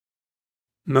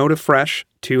Modafresh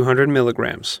 200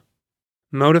 milligrams.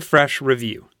 Modafresh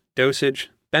review, dosage,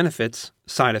 benefits,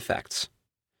 side effects.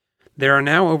 There are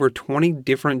now over 20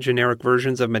 different generic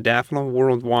versions of modafinil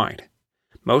worldwide.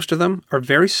 Most of them are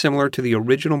very similar to the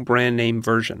original brand name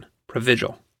version,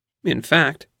 Artvigil. In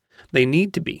fact, they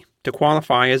need to be to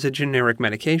qualify as a generic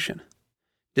medication.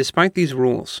 Despite these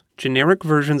rules, generic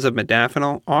versions of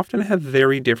modafinil often have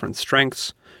very different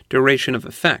strengths, duration of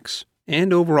effects,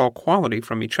 and overall quality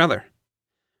from each other.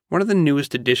 One of the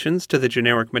newest additions to the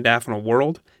generic modafinil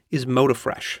world is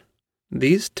Modafresh.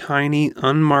 These tiny,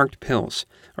 unmarked pills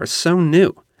are so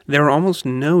new, there are almost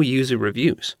no user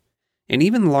reviews, and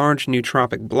even large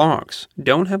nootropic blogs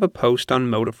don't have a post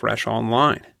on Modafresh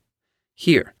online.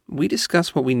 Here, we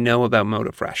discuss what we know about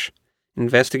Modafresh,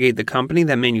 investigate the company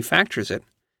that manufactures it,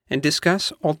 and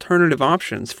discuss alternative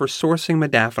options for sourcing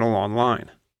modafinil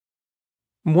online.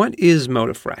 What is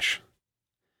Modafresh?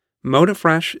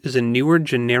 Modafresh is a newer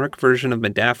generic version of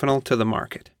modafinil to the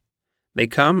market. They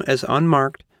come as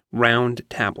unmarked, round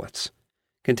tablets,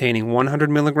 containing 100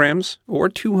 milligrams or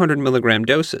 200 milligram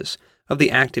doses of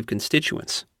the active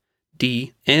constituents,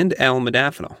 D and L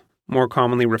modafinil, more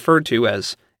commonly referred to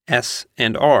as S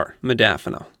and R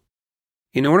modafinil.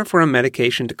 In order for a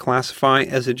medication to classify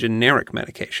as a generic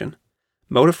medication,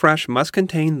 Modafresh must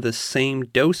contain the same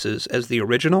doses as the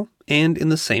original and in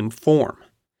the same form.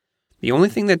 The only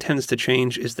thing that tends to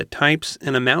change is the types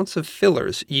and amounts of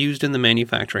fillers used in the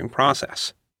manufacturing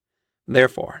process.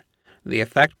 Therefore, the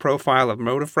effect profile of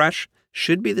Modafresh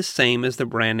should be the same as the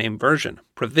brand name version,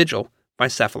 Artvigil, by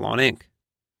Cephalon Inc.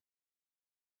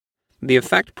 The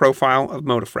effect profile of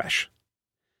Modafresh.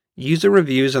 User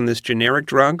reviews on this generic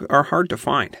drug are hard to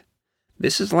find.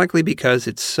 This is likely because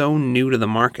it's so new to the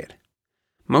market.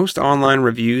 Most online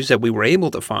reviews that we were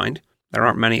able to find, there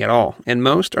aren't many at all, and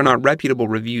most are not reputable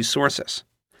review sources,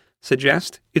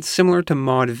 suggest it's similar to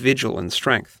Modvigil in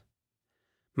strength.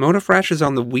 Modafresh is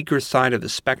on the weaker side of the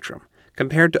spectrum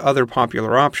compared to other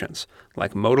popular options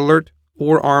like Modalert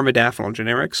or armodafinil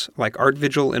generics like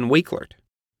Artvigil and Waklert.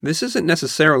 This isn't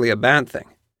necessarily a bad thing.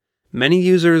 Many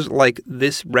users, like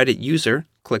this Reddit user,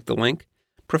 click the link,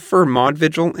 prefer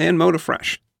Modvigil and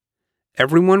Modafresh.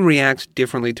 Everyone reacts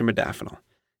differently to modafinil,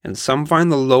 and some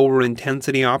find the lower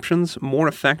intensity options more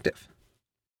effective.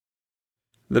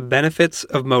 The benefits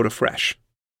of Modafresh.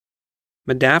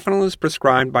 Modafinil is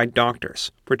prescribed by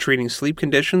doctors for treating sleep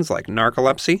conditions like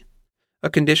narcolepsy, a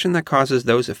condition that causes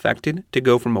those affected to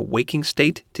go from a waking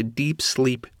state to deep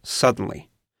sleep suddenly,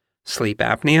 sleep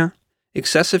apnea,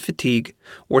 excessive fatigue,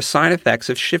 or side effects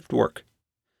of shift work.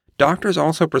 Doctors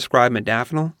also prescribe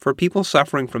modafinil for people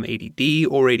suffering from ADD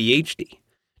or ADHD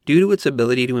due to its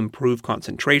ability to improve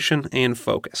concentration and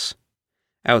focus.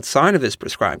 Outside of this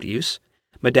prescribed use,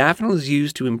 modafinil is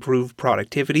used to improve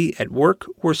productivity at work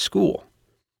or school.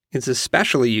 It's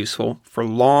especially useful for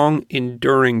long,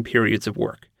 enduring periods of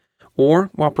work, or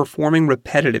while performing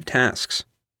repetitive tasks.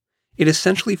 It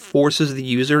essentially forces the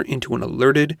user into an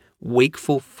alerted,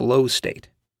 wakeful flow state.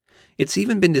 It's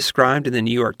even been described in the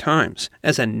New York Times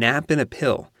as a nap in a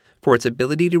pill for its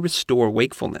ability to restore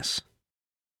wakefulness.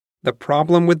 The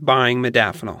problem with buying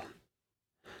modafinil.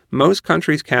 Most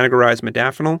countries categorize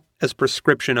modafinil as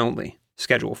prescription only,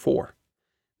 Schedule 4.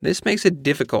 This makes it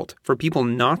difficult for people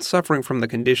not suffering from the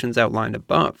conditions outlined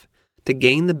above to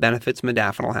gain the benefits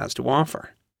modafinil has to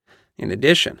offer. In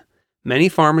addition, many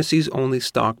pharmacies only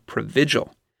stock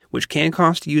Artvigil, which can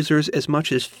cost users as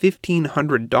much as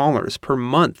 $1,500 per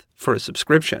month for a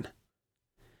subscription.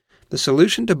 The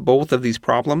solution to both of these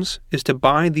problems is to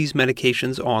buy these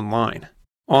medications online.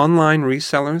 Online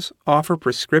resellers offer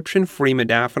prescription-free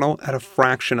modafinil at a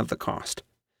fraction of the cost,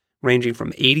 ranging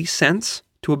from 80 cents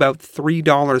to about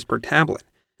 $3 per tablet,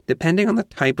 depending on the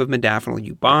type of modafinil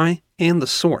you buy and the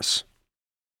source.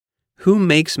 Who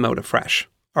makes Modafresh?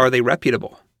 Are they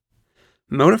reputable?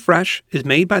 Modafresh is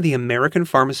made by the American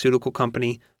pharmaceutical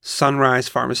company Sunrise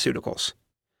Pharmaceuticals.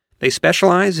 They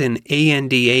specialize in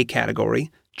ANDA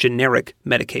category, generic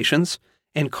medications,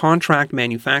 and contract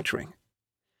manufacturing.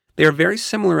 They are very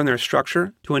similar in their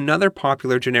structure to another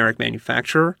popular generic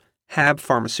manufacturer, HAB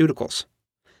Pharmaceuticals.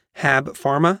 HAB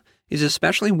Pharma is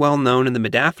especially well known in the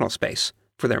modafinil space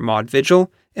for their Modvigil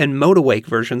and Modawake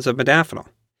versions of modafinil,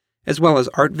 as well as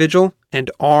Artvigil and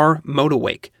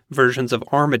R-Modawake versions of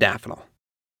armodafinil.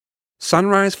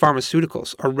 Sunrise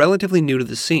Pharmaceuticals are relatively new to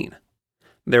the scene.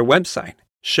 Their website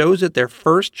shows that their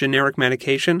first generic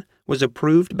medication was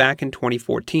approved back in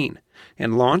 2014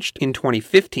 and launched in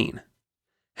 2015.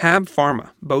 HAB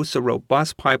Pharma boasts a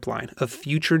robust pipeline of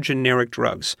future generic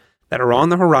drugs that are on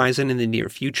the horizon in the near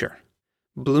future.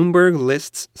 Bloomberg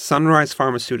lists Sunrise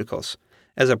Pharmaceuticals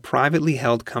as a privately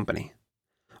held company.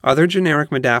 Other generic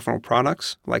modafinil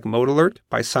products, like Modalert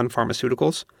by Sun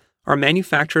Pharmaceuticals, are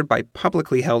manufactured by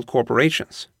publicly held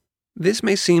corporations. This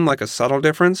may seem like a subtle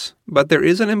difference, but there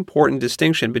is an important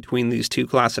distinction between these two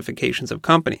classifications of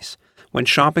companies when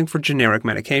shopping for generic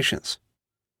medications.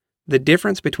 The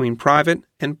difference between private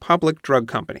and public drug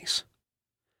companies.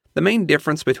 The main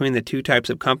difference between the two types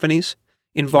of companies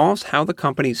involves how the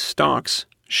company's stocks,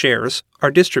 shares,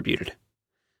 are distributed.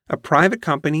 A private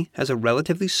company has a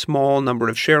relatively small number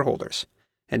of shareholders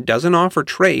and doesn't offer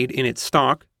trade in its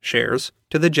stock, shares,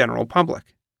 to the general public.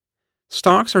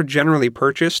 Stocks are generally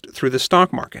purchased through the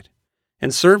stock market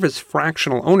and serve as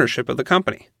fractional ownership of the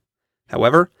company.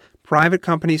 However, private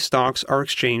company stocks are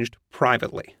exchanged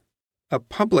privately. A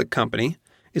public company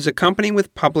is a company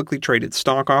with publicly traded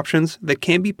stock options that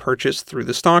can be purchased through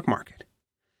the stock market.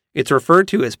 It's referred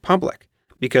to as public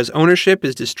because ownership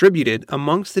is distributed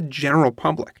amongst the general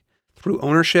public through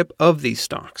ownership of these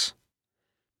stocks.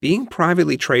 Being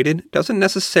privately traded doesn't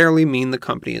necessarily mean the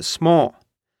company is small.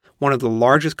 One of the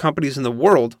largest companies in the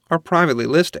world are privately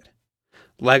listed.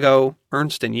 Lego,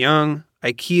 Ernst & Young,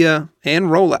 IKEA, and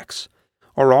Rolex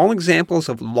are all examples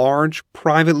of large,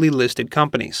 privately listed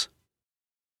companies.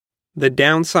 The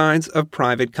downsides of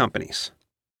private companies.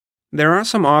 There are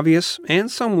some obvious and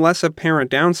some less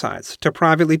apparent downsides to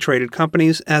privately traded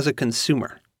companies as a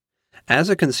consumer. As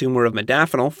a consumer of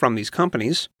modafinil from these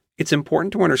companies, it's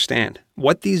important to understand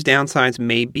what these downsides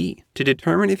may be to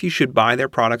determine if you should buy their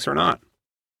products or not.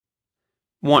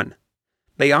 1.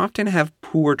 They often have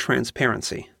poor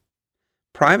transparency.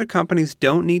 Private companies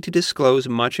don't need to disclose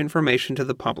much information to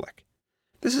the public.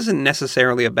 This isn't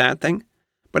necessarily a bad thing,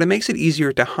 but it makes it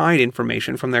easier to hide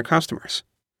information from their customers.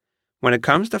 When it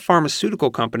comes to pharmaceutical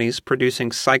companies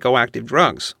producing psychoactive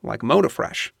drugs like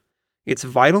Modafresh, it's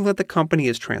vital that the company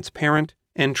is transparent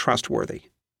and trustworthy.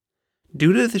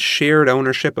 Due to the shared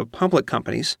ownership of public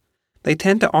companies, they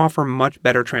tend to offer much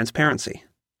better transparency.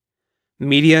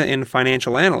 Media and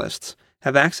financial analysts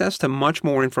have access to much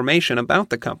more information about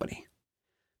the company.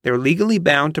 They're legally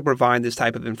bound to provide this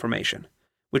type of information,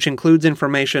 which includes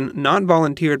information not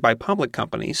volunteered by public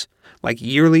companies, like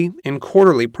yearly and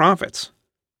quarterly profits.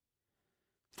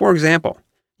 For example,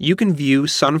 you can view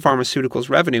Sun Pharmaceuticals'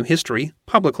 revenue history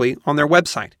publicly on their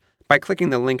website by clicking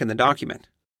the link in the document.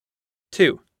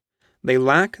 2. They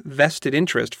lack vested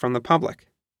interest from the public.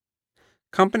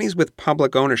 Companies with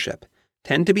public ownership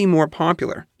tend to be more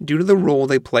popular due to the role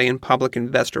they play in public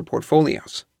investor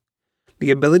portfolios.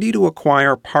 The ability to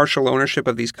acquire partial ownership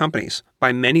of these companies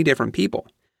by many different people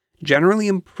generally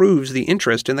improves the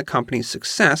interest in the company's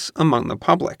success among the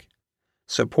public.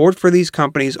 Support for these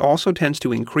companies also tends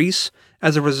to increase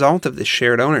as a result of this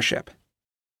shared ownership.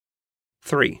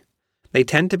 3. They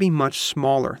tend to be much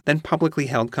smaller than publicly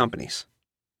held companies.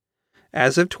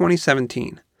 As of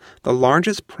 2017, the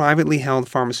largest privately held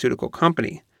pharmaceutical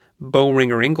company,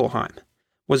 Boehringer Ingelheim,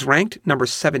 was ranked number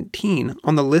 17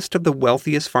 on the list of the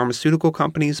wealthiest pharmaceutical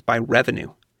companies by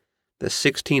revenue. The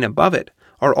 16 above it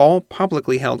are all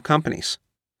publicly held companies.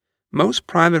 Most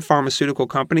private pharmaceutical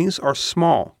companies are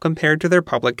small compared to their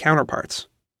public counterparts.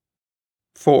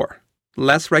 4.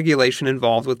 Less regulation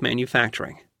involved with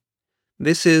manufacturing.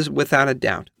 This is, without a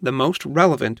doubt, the most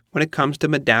relevant when it comes to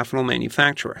modafinil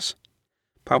manufacturers.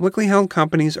 Publicly held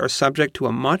companies are subject to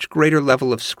a much greater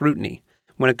level of scrutiny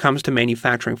when it comes to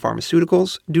manufacturing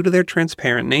pharmaceuticals due to their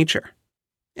transparent nature.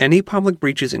 Any public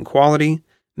breaches in quality,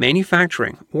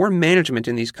 manufacturing, or management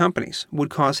in these companies would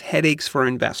cause headaches for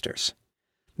investors.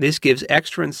 This gives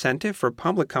extra incentive for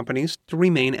public companies to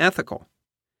remain ethical.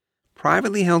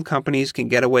 Privately held companies can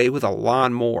get away with a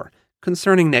lot more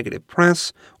concerning negative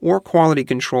press or quality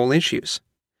control issues.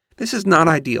 This is not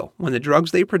ideal when the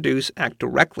drugs they produce act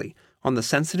directly on the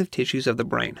sensitive tissues of the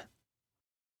brain.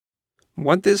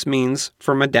 What this means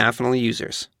for modafinil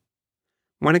users.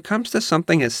 When it comes to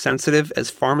something as sensitive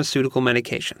as pharmaceutical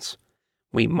medications,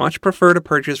 we much prefer to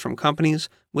purchase from companies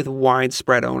with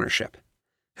widespread ownership,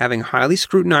 having highly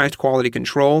scrutinized quality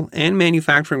control and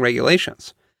manufacturing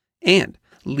regulations, and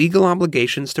legal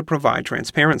obligations to provide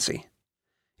transparency.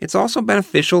 It's also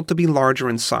beneficial to be larger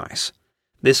in size.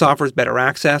 This offers better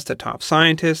access to top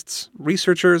scientists,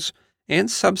 researchers, and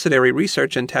subsidiary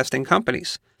research and testing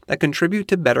companies that contribute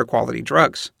to better quality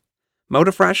drugs.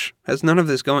 Modafresh has none of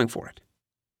this going for it.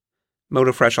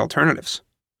 Modafresh alternatives.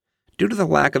 Due to the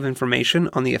lack of information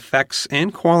on the effects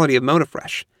and quality of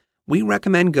Modafresh, we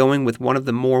recommend going with one of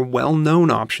the more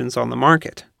well-known options on the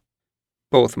market.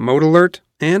 Both Modalert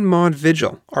and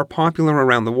Modvigil are popular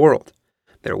around the world.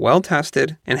 They're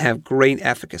well-tested and have great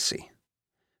efficacy.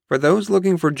 For those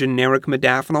looking for generic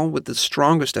modafinil with the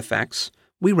strongest effects,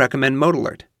 we recommend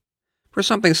Modalert. For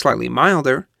something slightly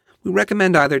milder, we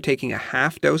recommend either taking a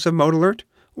half dose of Modalert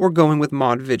or going with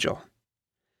Modvigil.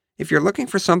 If you're looking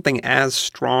for something as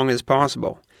strong as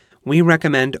possible, we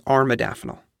recommend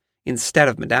armodafinil instead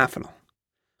of modafinil.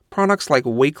 Products like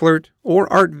Waklert or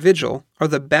Artvigil are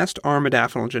the best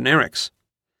armodafinil generics.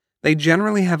 They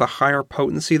generally have a higher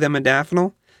potency than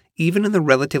modafinil, even in the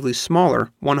relatively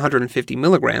smaller 150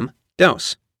 mg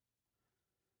dose.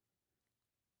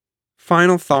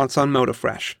 Final thoughts on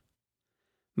Modafresh.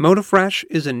 Modafresh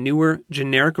is a newer,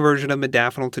 generic version of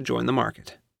modafinil to join the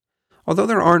market. Although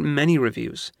there aren't many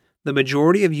reviews, the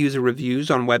majority of user reviews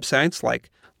on websites like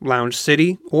Lounge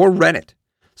City or Reddit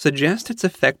suggest its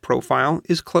effect profile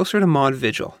is closer to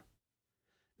Modvigil.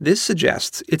 This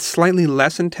suggests it's slightly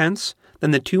less intense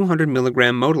than the 200 mg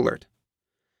Modalert.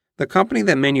 The company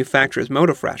that manufactures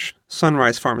Modafresh,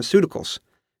 Sunrise Pharmaceuticals,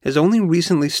 has only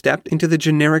recently stepped into the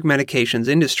generic medications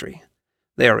industry.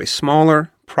 They are a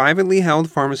smaller, privately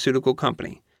held pharmaceutical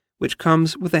company, which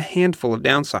comes with a handful of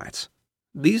downsides.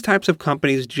 These types of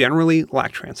companies generally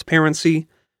lack transparency,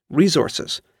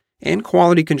 resources, and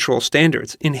quality control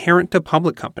standards inherent to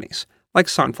public companies like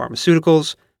Sun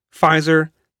Pharmaceuticals,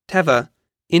 Pfizer, Teva,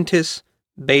 Intis,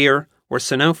 Bayer, or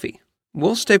Sanofi.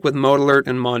 We'll stick with Modalert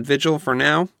and Modvigil for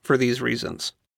now for these reasons.